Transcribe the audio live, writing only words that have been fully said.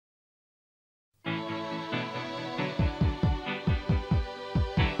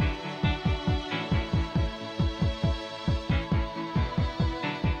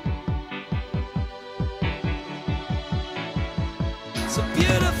It's a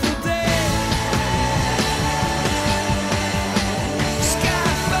beautiful day. Sky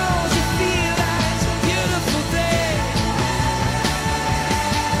falls, you feel like it's a beautiful day.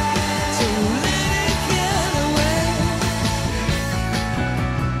 So let it get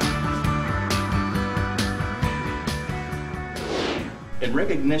away. In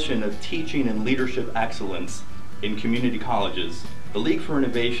recognition of teaching and leadership excellence in community colleges, the League for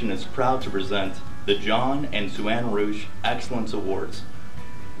Innovation is proud to present the John and Suanne Roueche Excellence Awards,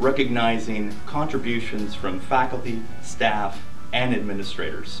 recognizing contributions from faculty, staff, and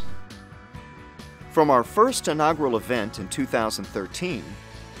administrators. From our first inaugural event in 2013,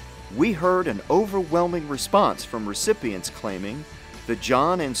 we heard an overwhelming response from recipients claiming the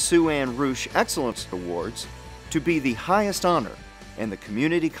John and Suanne Roueche Excellence Awards to be the highest honor in the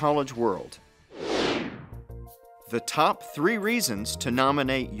community college world. The top 3 reasons to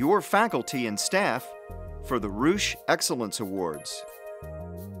nominate your faculty and staff for the Roueche Excellence Awards.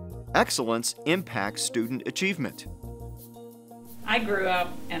 Excellence impacts student achievement. I grew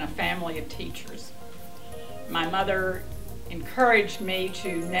up in a family of teachers. My mother encouraged me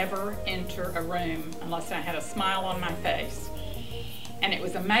to never enter a room unless I had a smile on my face. And it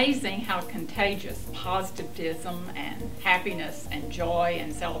was amazing how contagious positivism and happiness and joy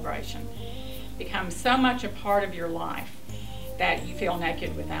and celebration become so much a part of your life that you feel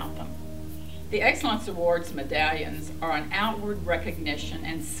naked without them. The Excellence Awards medallions are an outward recognition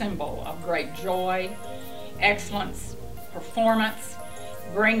and symbol of great joy, excellence, performance,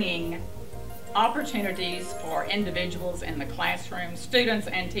 bringing opportunities for individuals in the classroom, students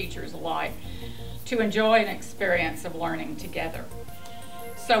and teachers alike, to enjoy an experience of learning together.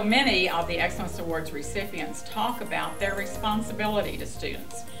 So many of the Excellence Awards recipients talk about their responsibility to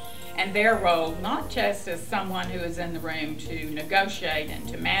students and their role not just as someone who is in the room to negotiate and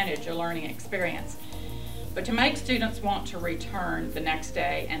to manage a learning experience, but to make students want to return the next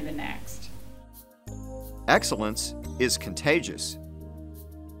day and the next. Excellence is contagious.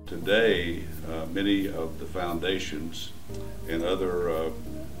 Today, many of the foundations and other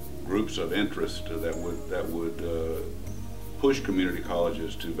groups of interest that would push community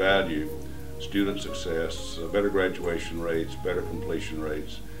colleges to value student success, better graduation rates, better completion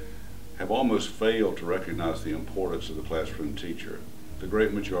rates, have almost failed to recognize the importance of the classroom teacher. The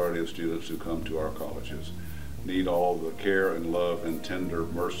great majority of students who come to our colleges need all the care and love and tender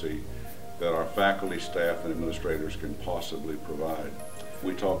mercy that our faculty, staff, and administrators can possibly provide.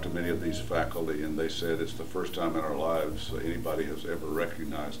 We talked to many of these faculty and they said it's the first time in our lives anybody has ever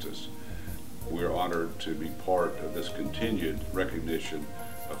recognized us. We're honored to be part of this continued recognition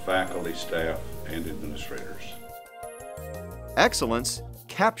of faculty, staff, and administrators. Excellence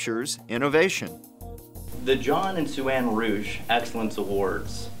captures innovation. The John and Suanne Roueche Excellence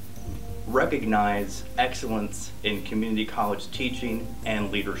Awards recognize excellence in community college teaching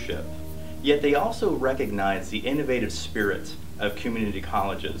and leadership. Yet they also recognize the innovative spirit of community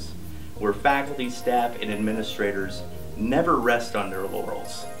colleges, where faculty, staff, and administrators never rest on their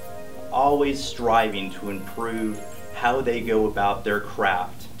laurels, always striving to improve how they go about their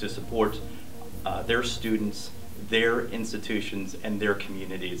craft to support their students, their institutions, and their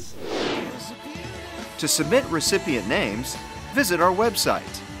communities. To submit recipient names, visit our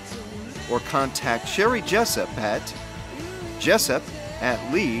website or contact Sherry Jessup at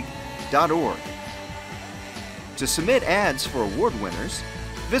jessup@league.org. To submit ads for award winners,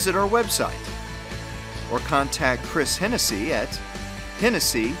 visit our website or contact Chris Hennessy at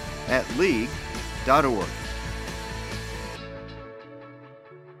hennessy@league.org.